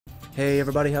Hey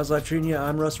everybody, how's life treating you?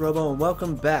 I'm Russ Robo and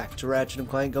welcome back to Ratchet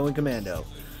Clank Going Commando.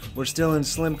 We're still in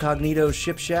Slim Cognito's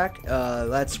ship shack.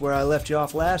 That's where I left you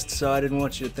off last, so I didn't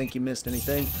want you to think you missed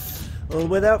anything. Well,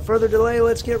 without further delay,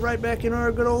 let's get right back in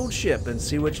our good old ship and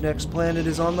see which next planet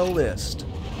is on the list.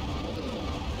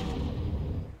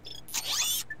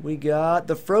 We got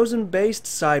the Frozen-based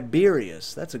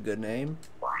Siberius. That's a good name.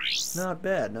 Not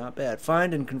bad, not bad.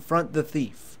 Find and confront the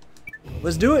thief.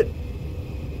 Let's do it!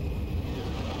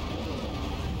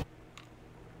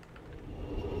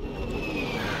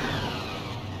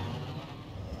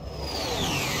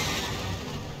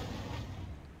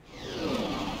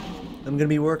 I'm going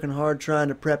to be working hard trying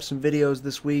to prep some videos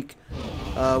this week.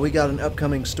 We got an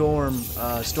upcoming storm,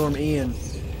 Storm Ian,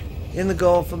 in the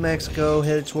Gulf of Mexico,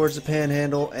 headed towards the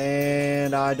Panhandle,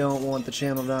 and I don't want the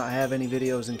channel to not have any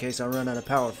videos in case I run out of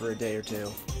power for a day or two.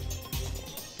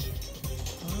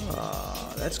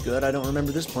 That's good. I don't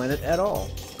remember this planet at all.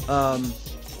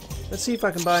 Let's see if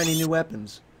I can buy any new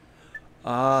weapons.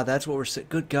 That's what we're...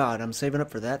 Good God, I'm saving up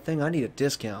for that thing? I need a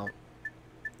discount.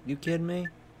 You kidding me?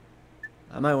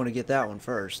 I might want to get that one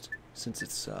first, since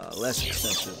it's less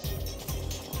expensive.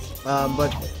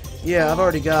 But, yeah, I've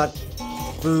already got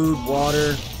food,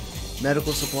 water,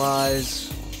 medical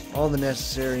supplies, all the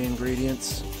necessary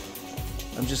ingredients.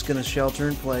 I'm just going to shelter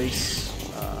in place.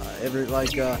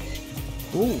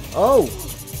 Ooh, oh!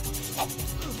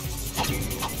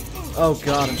 Oh,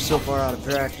 God, I'm so far out of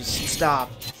practice. Stop.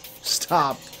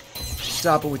 Stop.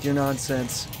 Stop it with your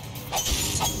nonsense.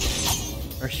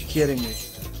 Are you kidding me?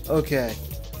 Okay,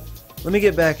 let me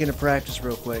get back into practice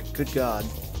real quick. Good God.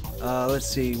 Let's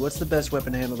see. What's the best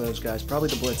weapon to handle those guys? Probably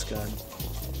the blitz gun.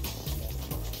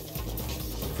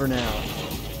 For now.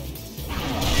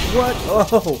 What?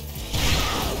 Oh!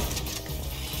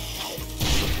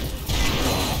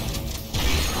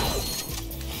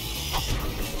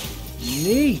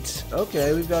 Neat!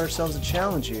 Okay, we've got ourselves a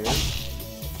challenge here.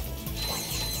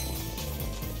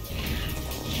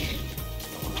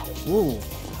 Ooh.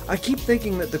 I keep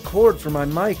thinking that the cord for my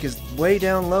mic is way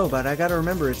down low, but I gotta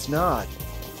remember it's not.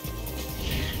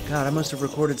 God, I must have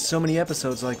recorded so many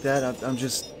episodes like that. I'm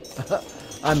just...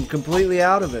 I'm completely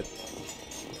out of it.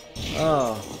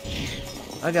 Oh.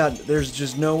 There's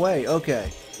just no way.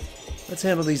 Okay. Let's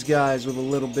handle these guys with a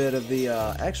little bit of the...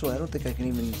 Actually, I don't think I can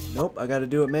even... Nope, I gotta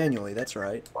do it manually. That's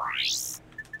right.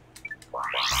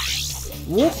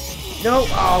 Whoop! No!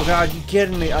 Oh God, you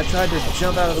kidding me? I tried to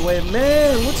jump out of the way.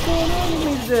 Man, what's going on with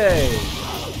me today?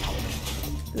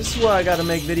 This is why I gotta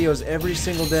make videos every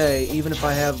single day, even if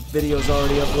I have videos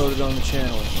already uploaded on the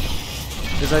channel.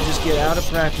 Because I just get out of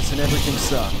practice and everything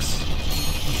sucks.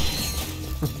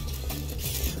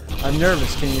 I'm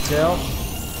nervous, can you tell?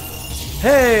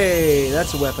 Hey!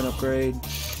 That's a weapon upgrade.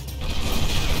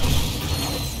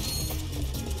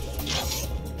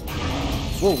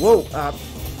 Whoa, whoa!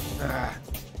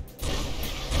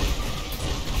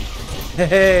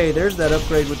 Hey, there's that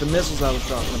upgrade with the missiles I was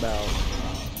talking about.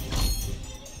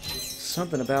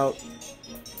 Something about...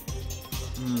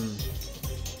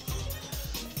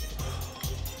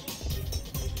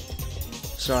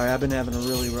 Sorry, I've been having a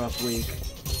really rough week.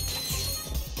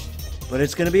 But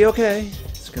it's gonna be okay.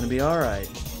 It's gonna be alright.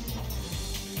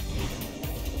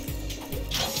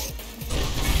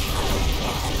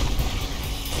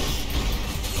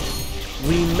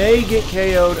 We may get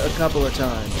KO'd a couple of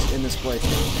times in this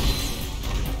playthrough.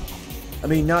 I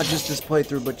mean, not just this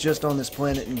playthrough, but just on this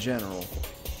planet in general.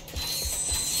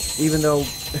 Even though,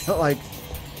 like,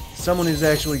 someone who's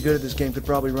actually good at this game could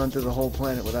probably run through the whole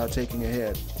planet without taking a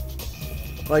hit.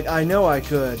 Like, I know I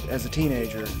could as a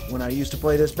teenager. When I used to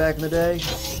play this back in the day,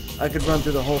 I could run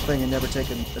through the whole thing and never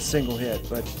take a single hit.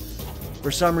 But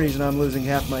for some reason, I'm losing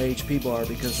half my HP bar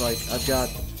because, like, I've got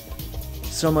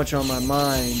so much on my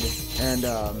mind and,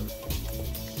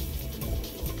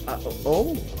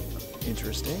 oh,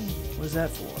 interesting. What is that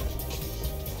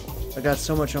for? I got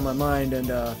so much on my mind, and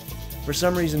for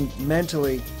some reason,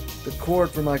 mentally, the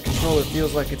cord for my controller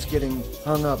feels like it's getting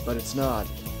hung up, but it's not.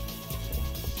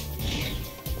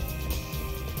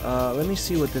 Let me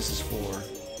see what this is for.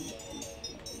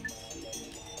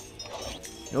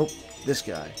 Nope, this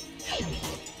guy.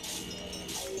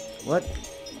 What?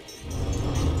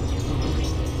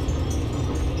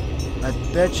 I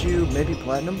bet you maybe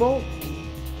Platinum Bolt?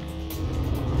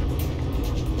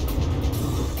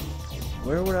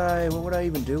 What would I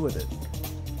even do with it?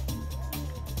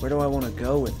 Where do I want to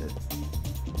go with it?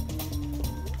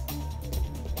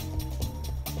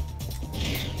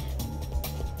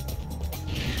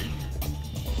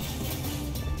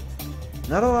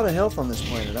 Not a lot of health on this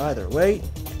planet either. Wait,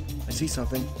 I see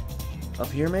something. Up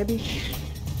here maybe?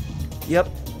 Yep,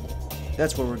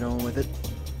 that's where we're going with it.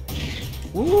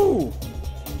 Woo!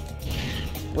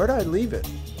 Where'd I leave it?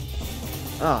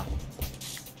 Ah.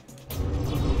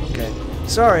 Okay.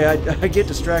 Sorry, I get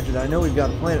distracted. I know we've got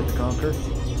a planet to conquer,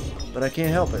 but I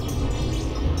can't help it.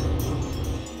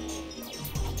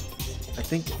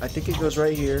 I think it goes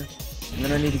right here, and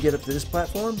then I need to get up to this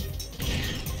platform.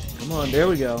 Come on, there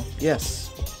we go. Yes.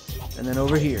 And then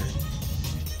over here.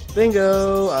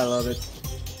 Bingo! I love it.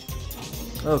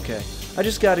 Okay. I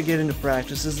just got to get into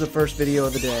practice. This is the first video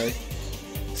of the day,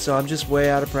 so I'm just way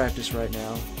out of practice right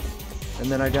now.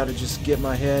 And then I got to just get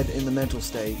my head in the mental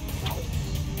state.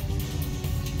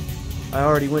 I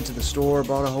already went to the store,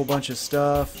 bought a whole bunch of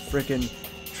stuff, frickin'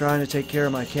 trying to take care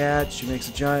of my cat. She makes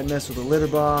a giant mess with a litter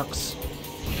box.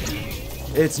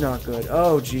 It's not good.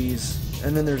 Oh, jeez.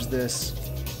 And then there's this.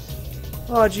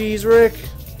 Oh, jeez, Rick.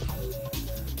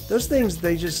 Those things,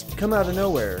 they just come out of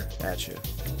nowhere at you.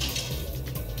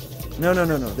 No, no,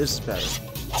 no, no. This is better.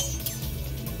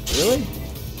 Really?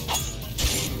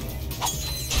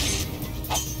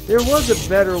 There was a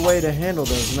better way to handle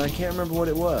those, and I can't remember what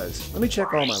it was. Let me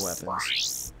check all my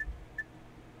weapons.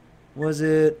 Was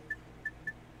it...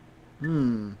 I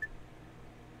don't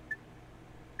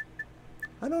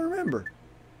remember.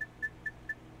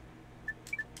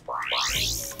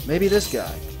 Maybe this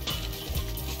guy.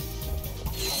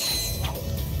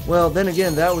 Well, then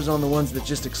again, that was on the ones that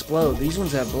just explode. These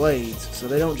ones have blades, so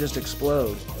they don't just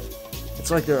explode. It's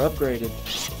like they're upgraded.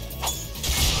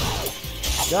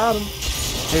 Got him.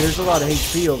 Hey, there's a lot of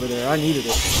HP over there. I needed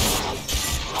it.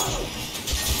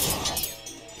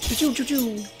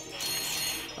 Choo-choo-choo-choo.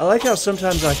 I like how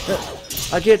sometimes I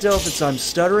can't tell if it's I'm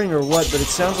stuttering or what, but it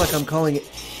sounds like I'm calling it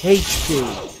HP.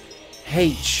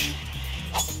 H.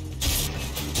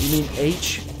 You mean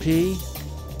HP?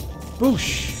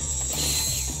 Boosh.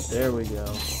 There we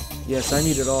go. Yes, I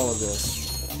needed all of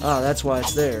this. Ah, that's why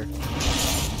it's there.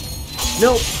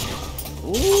 Nope.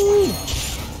 Ooh.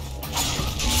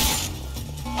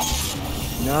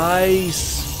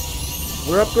 Nice.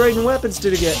 We're upgrading weapons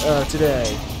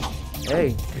today.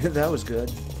 Hey, that was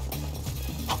good.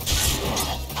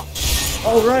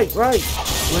 Oh, right. When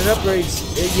it upgrades,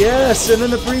 yes, and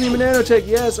then the premium nanotech,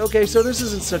 yes. Okay, so this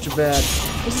isn't such a bad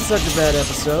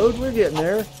episode. We're getting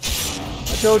there.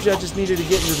 I told you I just needed to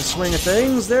get into the swing of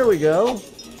things. There we go.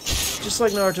 Just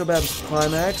like Naruto Bab's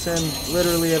Climax, and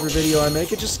literally every video I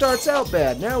make, it just starts out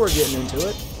bad. Now we're getting into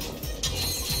it.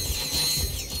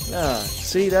 Ah,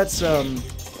 see, that's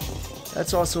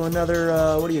also another,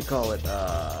 what do you call it?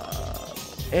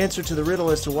 Answer to the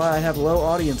riddle as to why I have low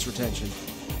audience retention.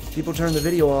 People turn the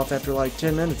video off after like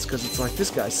 10 minutes because it's like, this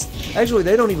guy's... Actually,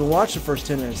 they don't even watch the first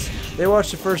 10 minutes. They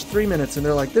watch the first 3 minutes and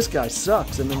they're like, this guy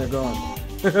sucks, and then they're gone.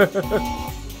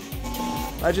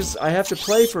 I have to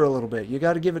play for a little bit. You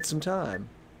got to give it some time.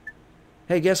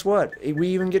 Hey, guess what? We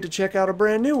even get to check out a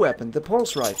brand new weapon, the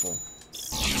pulse rifle.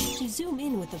 To zoom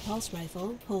in with the pulse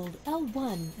rifle, hold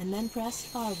L1 and then press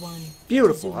R1.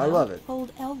 Beautiful, I love it.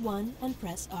 Hold L1 and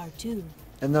press R2.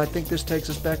 And I think this takes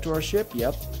us back to our ship,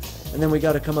 yep. And then we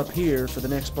got to come up here for the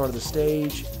next part of the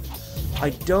stage.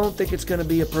 I don't think it's going to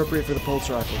be appropriate for the pulse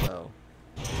rifle, though.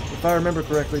 If I remember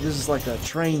correctly, this is like a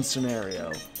train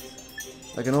scenario.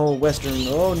 Like an old western,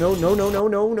 oh,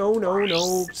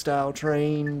 no, style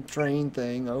train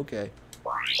thing, okay.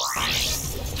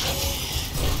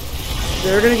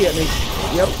 They're gonna get me.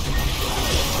 Yep.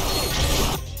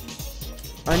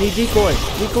 I need decoy.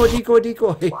 Decoy.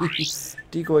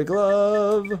 Decoy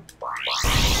glove.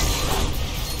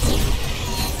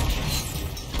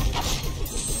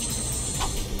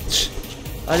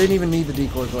 I didn't even need the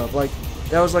decoy glove. Like,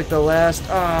 that was like the last...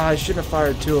 I shouldn't have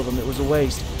fired 2 of them. It was a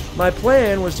waste. My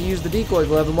plan was to use the decoy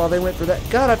glove, and while they went for that...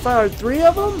 God, I fired 3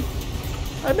 of them?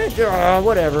 I meant...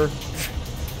 whatever.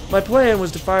 My plan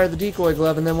was to fire the decoy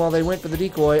glove, and then while they went for the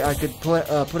decoy, I could put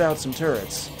out some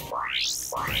turrets.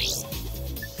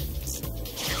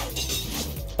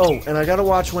 Oh, and I gotta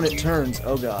watch when it turns.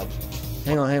 Oh, God.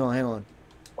 Hang on.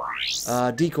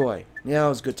 Decoy. Yeah, it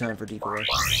was a good time for decoy.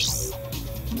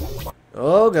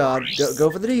 Oh, God. Go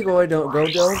for the decoy. Don't go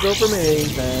for me.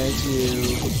 Thank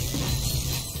you.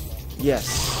 Yes.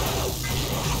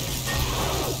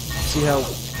 See how...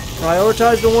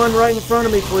 Prioritize the one right in front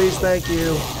of me, please. Thank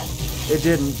you. It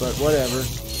didn't, but whatever.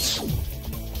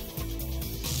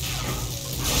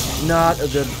 Not a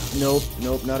good...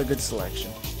 Nope, not a good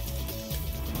selection.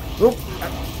 Oop!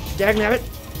 Dagnabbit!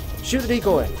 Shoot the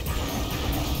decoy!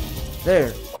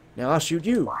 There. Now I'll shoot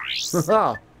you.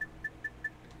 Haha!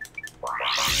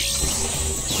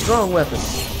 Strong weapon.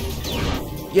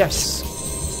 Yes!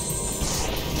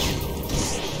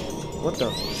 What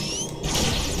the...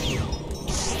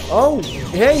 Oh!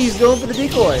 Hey, he's going for the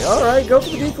decoy! Alright, go for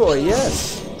the decoy,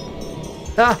 yes!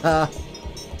 Haha!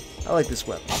 I like this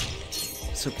weapon.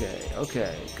 It's okay.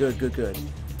 Okay. Good, good, good.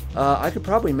 I could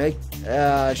probably make...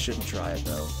 I shouldn't try it,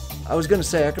 though. I was gonna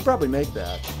say, I could probably make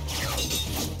that.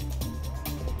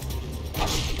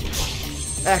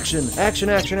 Action! Action,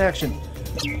 action, action!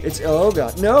 It's... Oh,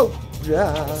 God. No!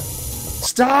 Ah.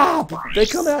 Stop! They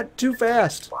come out too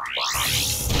fast.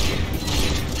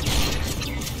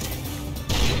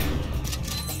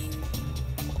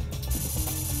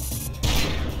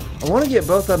 I want to get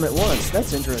both of them at once.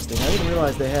 That's interesting. I didn't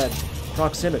realize they had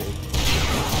proximity.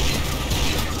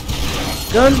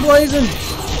 Guns blazing!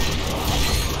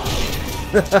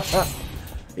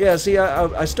 Yeah, see,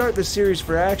 I start this series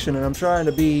for action, and I'm trying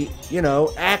to be, you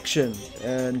know, action.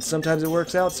 And sometimes it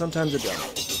works out, sometimes it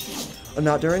doesn't.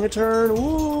 Not during a turn.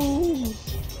 Woo!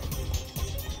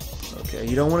 Okay,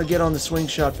 you don't want to get on the swing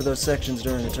shot for those sections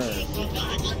during a turn.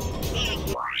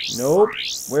 Nope.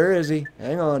 Where is he?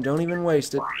 Hang on, don't even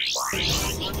waste it.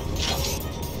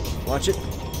 Watch it.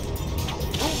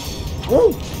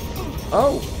 Whoa!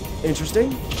 Oh,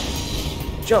 interesting.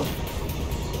 Jump.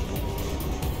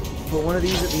 Put one of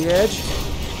these at the edge.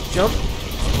 Jump.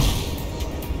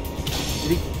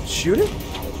 Did he shoot it?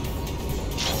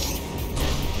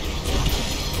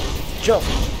 Jump.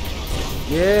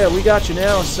 Yeah, we got you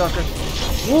now, sucker.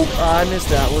 Whoop! I missed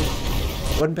that one.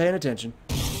 Wasn't paying attention.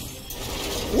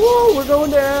 Whoa, we're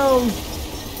going down!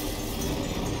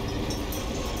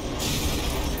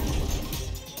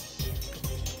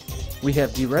 We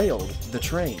have derailed the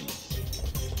train.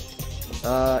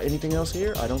 Anything else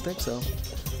here? I don't think so.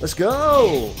 Let's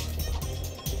go!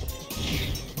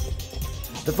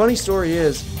 The funny story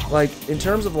is, like, in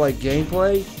terms of, like,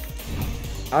 gameplay,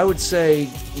 I would say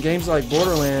games like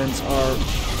Borderlands are,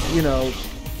 you know,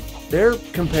 they're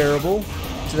comparable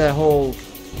to that whole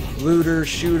looter,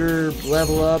 shooter,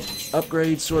 level up,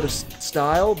 upgrade sort of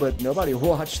style, but nobody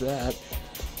watched that.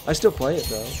 I still play it,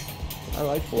 though. I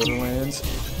like Borderlands.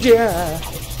 Yeah!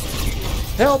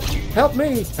 Help! Help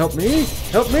me! Help me!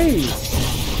 Help me!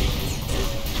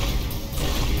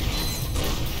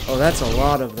 Oh, that's a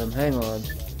lot of them. Hang on.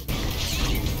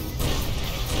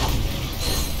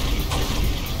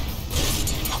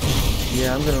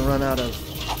 Yeah, I'm gonna run out of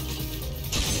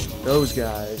those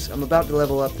guys. I'm about to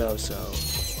level up, though, so...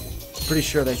 Pretty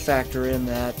sure they factor in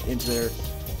that into their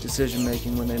decision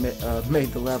making when they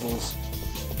made the levels.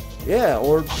 Yeah,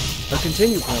 or a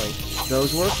continue point.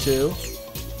 Those work too.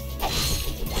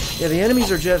 Yeah, the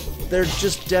enemies are they're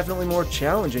just definitely more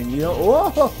challenging. You know,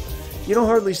 whoa! You don't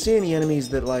hardly see any enemies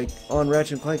that, like, on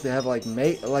Ratchet Clank that have like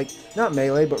not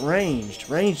melee but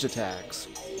ranged attacks.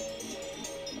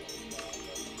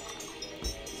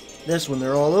 This one,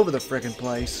 they're all over the frickin'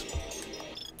 place.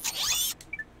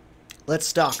 Let's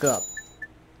stock up.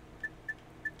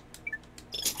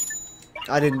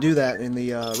 I didn't do that in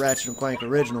the Ratchet & Clank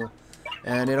original,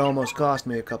 and it almost cost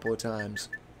me a couple of times.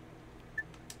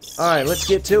 Alright, let's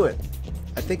get to it.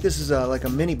 I think this is like a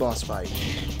mini-boss fight.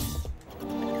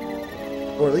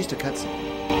 Or at least a cutscene.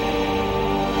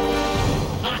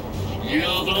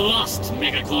 You've lost,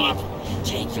 Megacorp.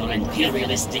 Take your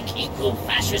imperialistic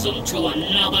eco-fascism to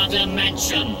another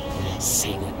dimension.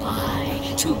 Say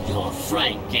goodbye to your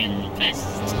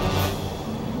Franken-pest.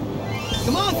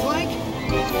 Come on, Clank!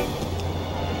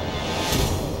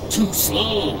 Too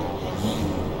slow,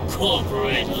 you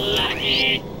corporate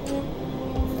lackey.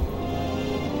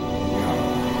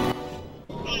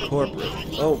 Corporate.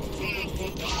 Oh.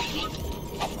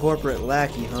 Corporate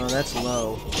lackey, huh? That's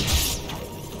low.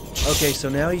 Okay, so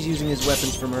now he's using his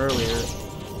weapons from earlier.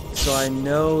 So I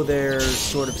know they're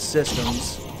sort of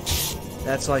systems.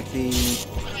 That's like the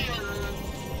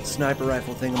sniper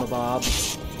rifle thingamabob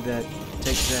that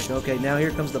takes a second. Okay, now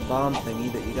here comes the bomb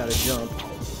thingy that you gotta jump.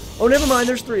 Oh, never mind,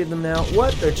 there's 3 of them now.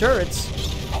 What? They're turrets.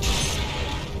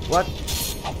 What?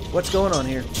 What's going on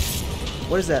here?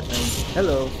 What is that thing?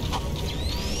 Hello.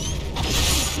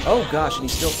 Oh gosh, and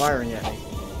he's still firing at me.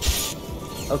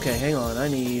 Okay, hang on, I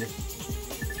need...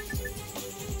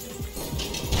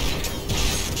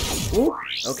 Ooh.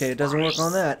 Okay, it doesn't work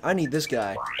on that. I need this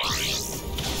guy.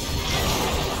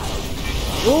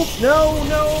 Oop, no,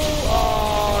 no!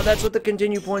 Oh, that's what the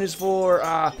continue point is for.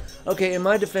 Okay, in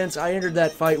my defense, I entered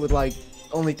that fight with, like,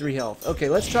 only 3 health. Okay,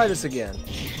 let's try this again.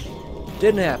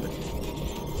 Didn't happen.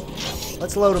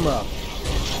 Let's load him up.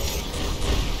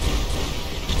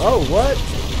 Oh, what?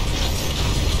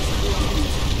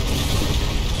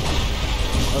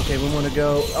 Okay, we want to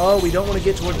go... Oh, we don't want to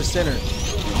get toward the center,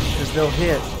 because they'll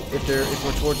hit if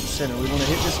we're towards the center. We want to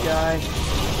hit this guy,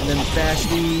 and then bash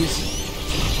these.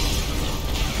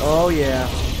 Oh, yeah.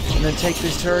 And then take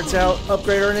these turrets out,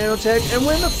 upgrade our nanotech, and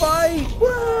win the fight! Woo!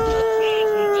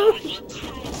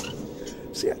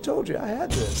 See, I told you I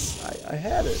had this. I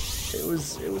had it. It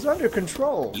was under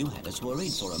control. You had us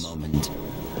worried for a moment.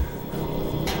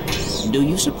 Do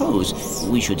you suppose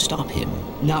we should stop him?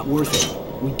 Not worth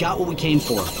it. We got what we came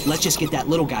for. Let's just get that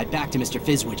little guy back to Mr.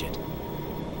 Fizzwidget.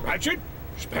 Ratchet?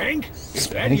 Spank? Is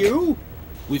that you?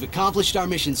 We've accomplished our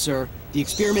mission, sir. The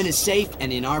experiment is safe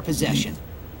and in our possession.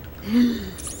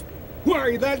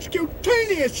 Why, that's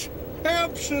cutaneous!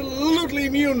 Absolutely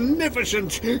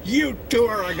munificent! You two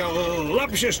are a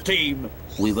galuptious team!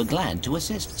 We were glad to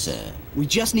assist, sir. We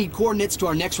just need coordinates to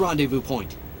our next rendezvous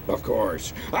point. Of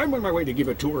course. I'm on my way to give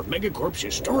a tour of Megacorp's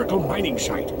historical mining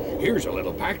site. Here's a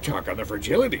little back talk on the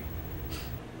fragility.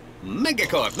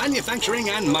 Megacorp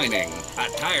Manufacturing and Mining, a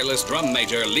tireless drum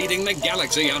major leading the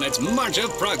galaxy on its march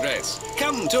of progress.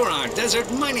 Come tour our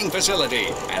desert mining facility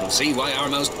and see why our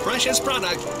most precious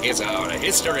product is our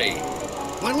history.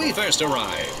 When we first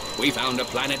arrived, we found a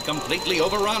planet completely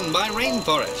overrun by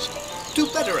rainforest. To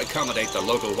better accommodate the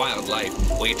local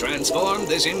wildlife, we transformed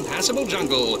this impassable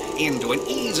jungle into an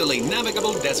easily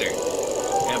navigable desert.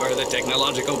 Ever the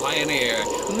technological pioneer,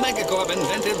 Megacorp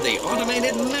invented the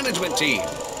automated management team,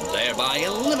 thereby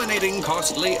eliminating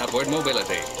costly upward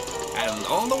mobility, and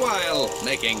all the while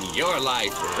making your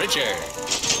life richer.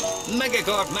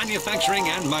 Megacorp Manufacturing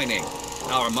and Mining.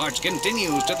 Our march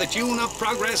continues to the tune of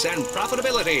progress and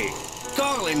profitability.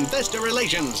 Call Investor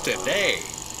Relations today.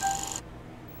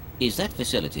 Is that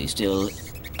facility still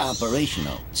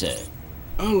operational, sir?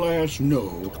 Alas,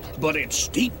 no. But it's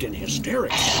steeped in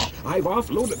hysterics. I've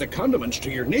offloaded the condiments to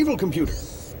your naval computer.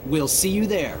 We'll see you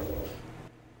there.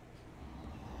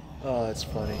 Oh, that's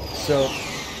funny. So,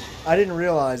 I didn't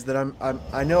realize that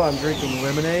I know I'm drinking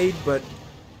lemonade, but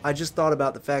I just thought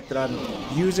about the fact that I'm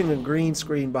using a green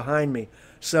screen behind me.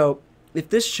 So, if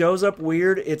this shows up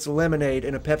weird, it's lemonade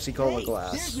in a Pepsi Cola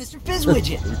glass. There's Mr.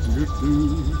 Fizzwidget.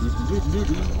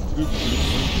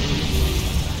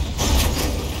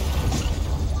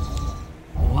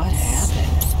 What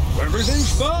happened?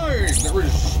 Everything's fine. There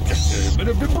was just a bit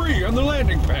of debris on the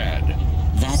landing pad.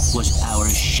 That was our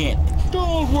ship.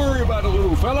 Don't worry about it,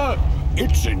 little fella.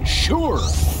 It's insured.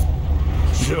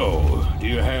 So, do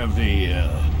you have the,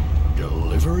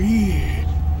 delivery?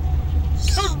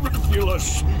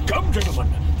 Ridiculous! Come, gentlemen.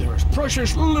 There is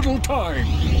precious little time.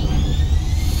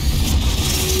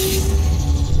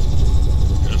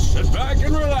 Just sit back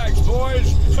and relax,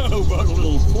 boys. How about a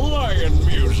little flying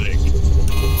music?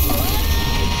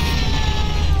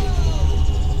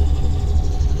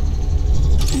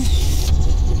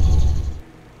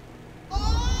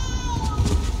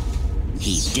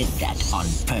 He did that on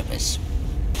purpose.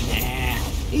 Nah,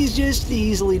 he's just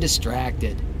easily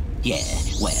distracted. Yeah,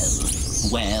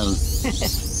 well.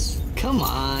 Come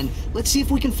on, let's see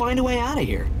if we can find a way out of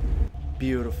here.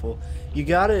 Beautiful. You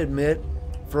gotta admit,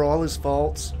 for all his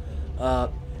faults,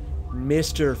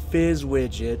 Mr.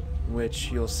 Fizzwidget,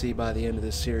 which you'll see by the end of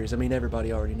this series. I mean,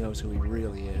 everybody already knows who he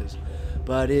really is,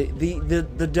 but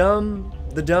the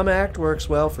dumb act works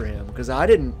well for him, because I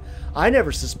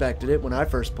never suspected it when I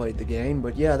first played the game.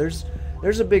 But yeah, there's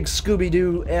a big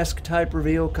Scooby-Doo-esque type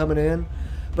reveal coming in.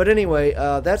 But anyway,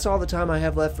 that's all the time I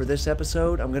have left for this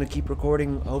episode. I'm going to keep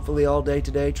recording hopefully all day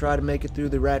today, try to make it through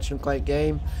the Ratchet Clank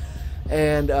game.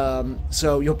 And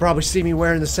so you'll probably see me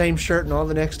wearing the same shirt in all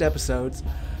the next episodes.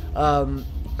 I'm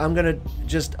going to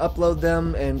just upload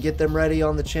them and get them ready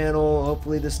on the channel.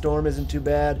 Hopefully the storm isn't too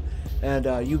bad.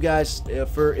 And you guys,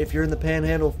 if you're in the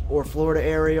Panhandle or Florida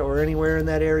area or anywhere in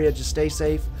that area, just stay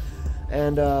safe.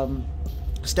 And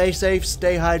stay safe,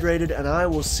 stay hydrated, and I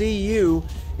will see you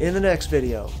in the next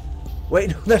video. Wait,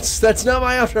 no, that's not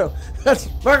my outro. That's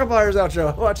Markiplier's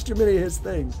outro. I watched too many of his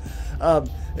things.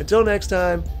 Until next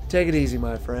time, take it easy,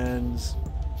 my friends.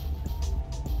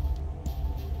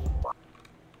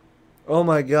 Oh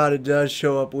my god, it does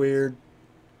show up weird.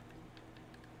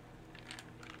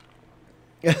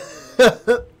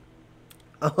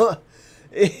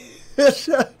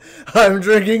 I'm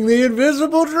drinking the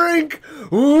invisible drink.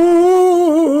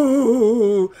 Ooh.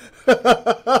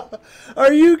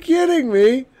 Are you kidding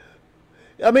me?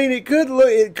 I mean, it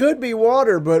could be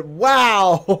water, but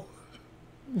wow.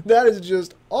 That is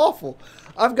just awful.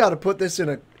 I've got to put this in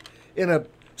a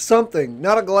something,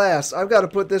 not a glass. I've got to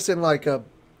put this in like a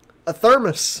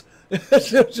thermos.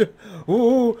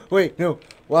 Ooh, wait, no.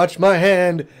 Watch my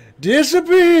hand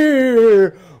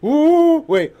disappear. Ooh,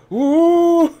 wait.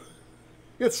 Ooh.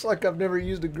 It's like I've never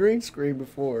used a green screen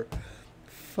before.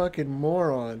 Fucking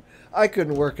moron. I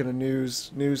couldn't work in a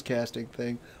newscasting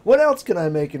thing. What else can I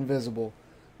make invisible?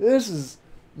 This is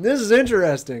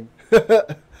interesting.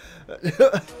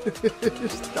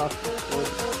 Stop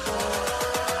recording.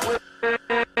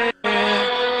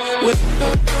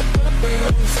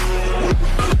 Bye.